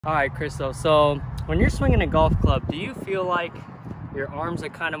All right, Christo, so when you're swinging a golf club, do you feel like your arms are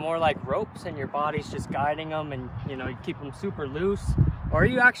kind of more like ropes and your body's just guiding them and you keep them super loose? Or are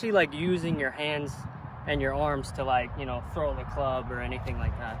you actually like using your hands and your arms to like, throw the club or anything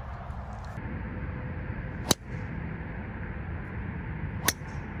like that?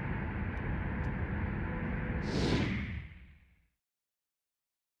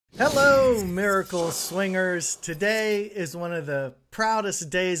 Hello, Miracle Swingers. Today is one of the proudest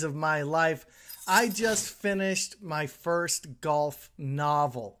days of my life. I just finished my first golf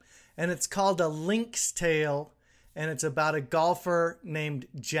novel, and it's called A Lynx Tale, and it's about a golfer named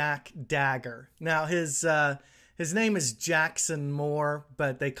Jack Dagger. Now, his name is Jackson Moore,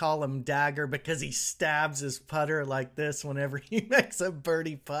 but they call him Dagger because he stabs his putter like this whenever he makes a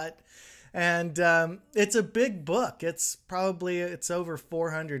birdie putt. And it's a big book. It's over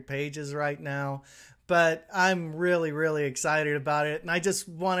 400 pages right now, but I'm really excited about it. And I just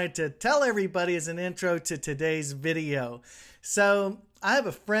wanted to tell everybody as an intro to today's video. So I have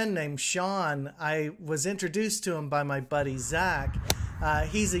a friend named Sean. I was introduced to him by my buddy Zach.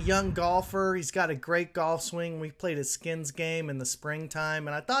 He's a young golfer. He's got a great golf swing. We played a skins game in the springtime,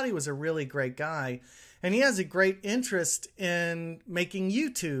 and I thought he was a really great guy. And he has a great interest in making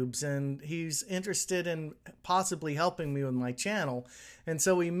YouTubes, and he's interested in possibly helping me with my channel. And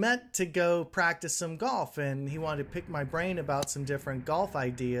so we met to go practice some golf, and he wanted to pick my brain about some different golf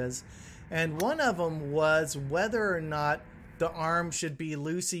ideas. And one of them was whether or not the arm should be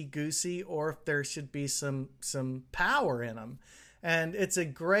loosey-goosey or if there should be some power in them. And it's a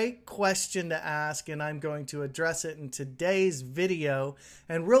great question to ask, and I'm going to address it in today's video.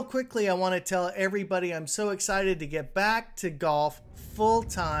 And real quickly, I want to tell everybody I'm so excited to get back to golf full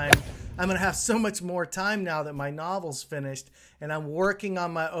time. I'm going to have so much more time now that my novel's finished, and I'm working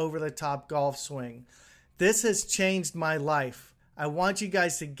on my over-the-top golf swing. This has changed my life. I want you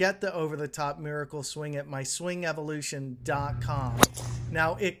guys to get the over-the-top miracle swing at myswingevolution.com.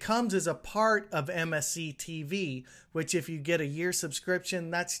 Now, it comes as a part of MSC TV, which if you get a year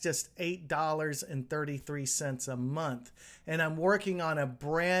subscription, that's just $8.33 a month. And I'm working on a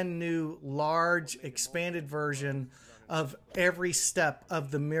brand new, large, expanded version of every step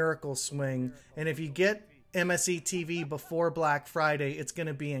of the miracle swing. And if you get MSC TV before Black Friday, it's going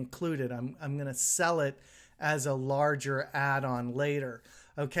to be included. I'm going to sell it as a larger add-on later.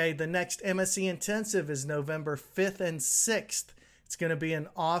 Okay, the next MSC Intensive is November 5th and 6th. It's going to be an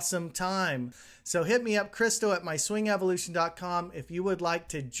awesome time. So hit me up, Christo, at myswingevolution.com if you would like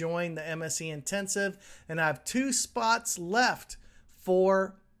to join the MSC Intensive. And I have 2 spots left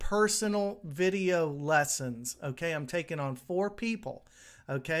for personal video lessons. Okay, I'm taking on 4 people.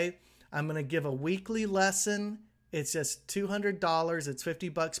 Okay, I'm going to give a weekly lesson. It's just $200. It's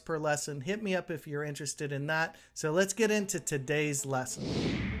 $50 per lesson. Hit me up if you're interested in that. So let's get into today's lesson.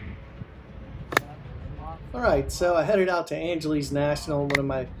 All right, so I headed out to Angeles National, one of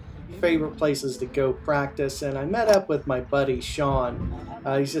my favorite places to go practice, and I met up with my buddy Sean.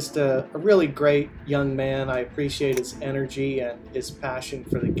 He's just a really great young man. I appreciate his energy and his passion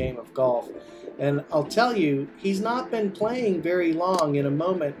for the game of golf. And I'll tell you, he's not been playing very long. In a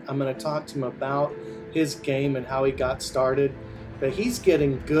moment, I'm going to talk to him about his game and how he got started. But he's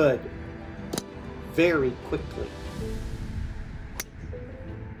getting good very quickly.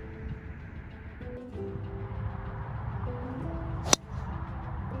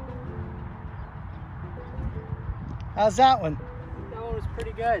 How's that one? That one was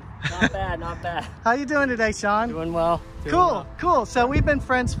pretty good. Not bad, not bad. How you doing today, Sean? Doing well. Cool. So we've been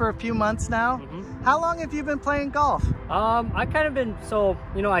friends for a few months now. How long have you been playing golf? I kind of been,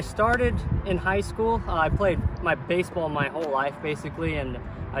 I started in high school. I played my baseball my whole life basically, and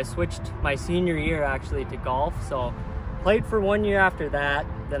I switched my senior year actually to golf. So played for 1 year after that,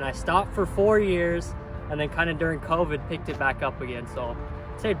 then I stopped for 4 years, and then kind of during COVID picked it back up again. So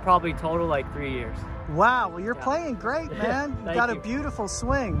I'd say probably total like 3 years. Wow, well you're playing great, man. You got a beautiful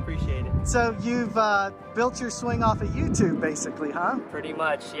swing. Appreciate it. So you've built your swing off of YouTube basically, huh? Pretty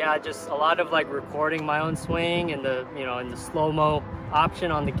much, yeah. Just a lot of like recording my own swing and the and the slow-mo option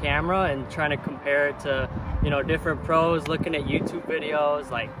on the camera, and trying to compare it to different pros, looking at YouTube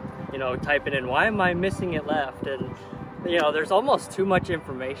videos, like typing in why am I missing it left, and there's almost too much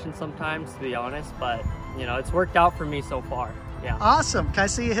information sometimes, to be honest, but it's worked out for me so far. Yeah. Awesome. Can I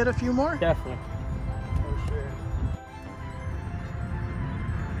see you hit a few more? Definitely.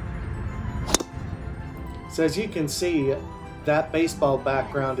 So as you can see, that baseball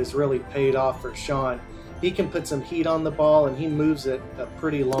background has really paid off for Sean. He can put some heat on the ball, and he moves it a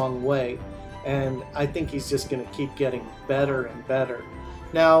pretty long way. And I think he's just going to keep getting better and better.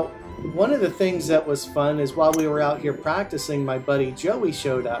 Now, One of the things that was fun is while we were out here practicing, my buddy Joey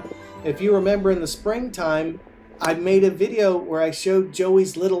showed up. If you remember in the springtime, I made a video where I showed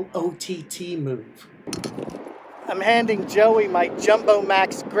Joey's little OTT move. I'm handing Joey my Jumbo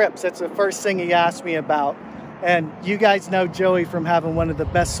Max grips. That's the first thing he asked me about. And you guys know Joey from having one of the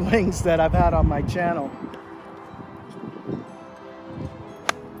best swings that I've had on my channel.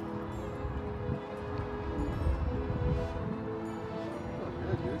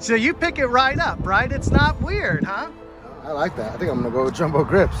 So you pick it right up, right? It's not weird, huh? I like that. I think I'm gonna go with Jumbo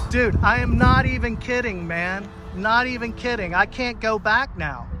grips. Dude, I am not even kidding, man. Not even kidding. I can't go back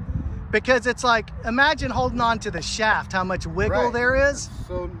now. Because it's like, imagine holding on to the shaft, how much wiggle there is.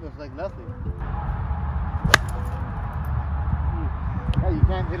 So it's like nothing. Yeah, you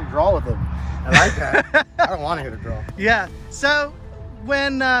can't hit a draw with them. I like that. I don't want to hit a draw. Yeah. So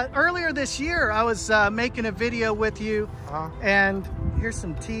when earlier this year, I was making a video with you, and here's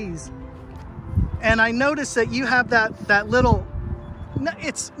some tees. And I noticed that you have that little,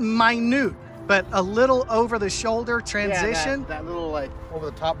 it's minute, but a little over the shoulder transition. Yeah, that little like over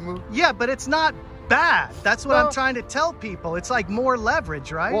the top move. Yeah, but it's not bad. That's what I'm trying to tell people. It's like more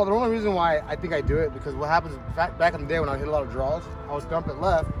leverage, right? Well, the only reason why I think I do it, because what happens back in the day when I hit a lot of draws, I was dump it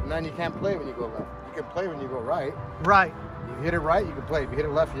left, and then you can't play when you go left. You can play when you go right. Right. You hit it right, you can play. If you hit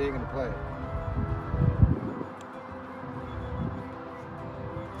it left, you ain't gonna play it.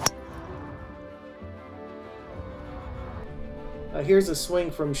 Here's a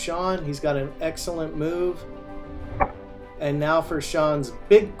swing from Sean. He's got an excellent move. And now for Sean's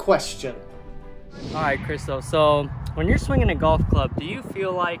big question. All right, Christo. So when you're swinging a golf club, do you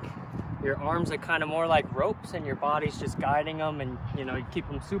feel like your arms are kind of more like ropes and your body's just guiding them, and you know, you keep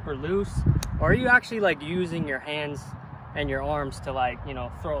them super loose? Or are you actually like using your hands and your arms to, like, you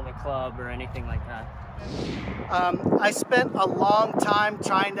know, throw the club or anything like that? I spent a long time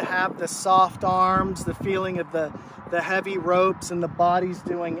trying to have the soft arms, the feeling of the heavy ropes, and the body's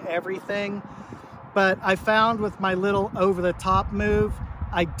doing everything. But I found with my little over-the-top move,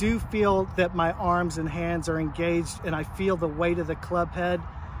 I do feel that my arms and hands are engaged, and I feel the weight of the club head,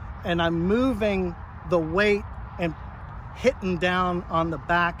 and I'm moving the weight and hitting down on the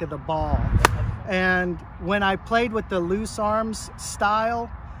back of the ball. And when I played with the loose arms style,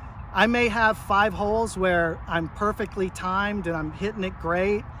 I may have 5 holes where I'm perfectly timed and I'm hitting it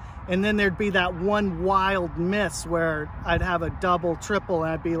great, and then there'd be that one wild miss where I'd have a double, triple,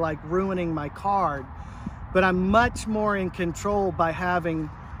 and I'd be like ruining my card. But I'm much more in control by having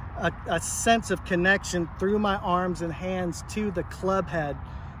a sense of connection through my arms and hands to the club head,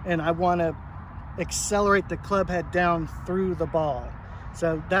 and I want to accelerate the club head down through the ball.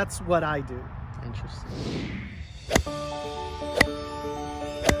 So that's what I do. Interesting.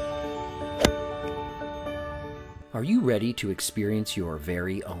 Are you ready to experience your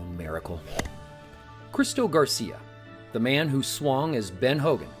very own miracle? Christo Garcia, the man who swung as Ben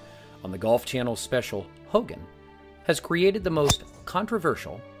Hogan on the Golf Channel's special Hogan, has created the most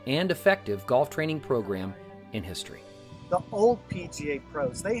controversial and effective golf training program in history. The old PGA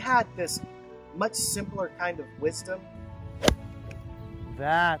pros, they had this much simpler kind of wisdom.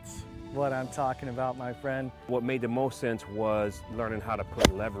 That's what I'm talking about, my friend. What made the most sense was learning how to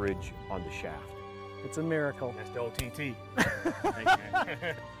put leverage on the shaft. It's a miracle. That's the OTT.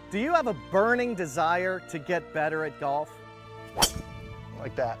 Do you have a burning desire to get better at golf?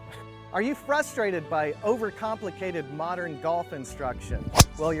 Like that. Are you frustrated by overcomplicated modern golf instruction?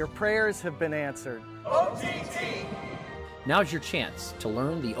 Well, your prayers have been answered. OTT! Now's your chance to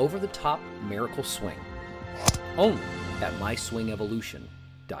learn the over-the-top miracle swing. Only at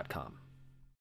myswingevolution.com.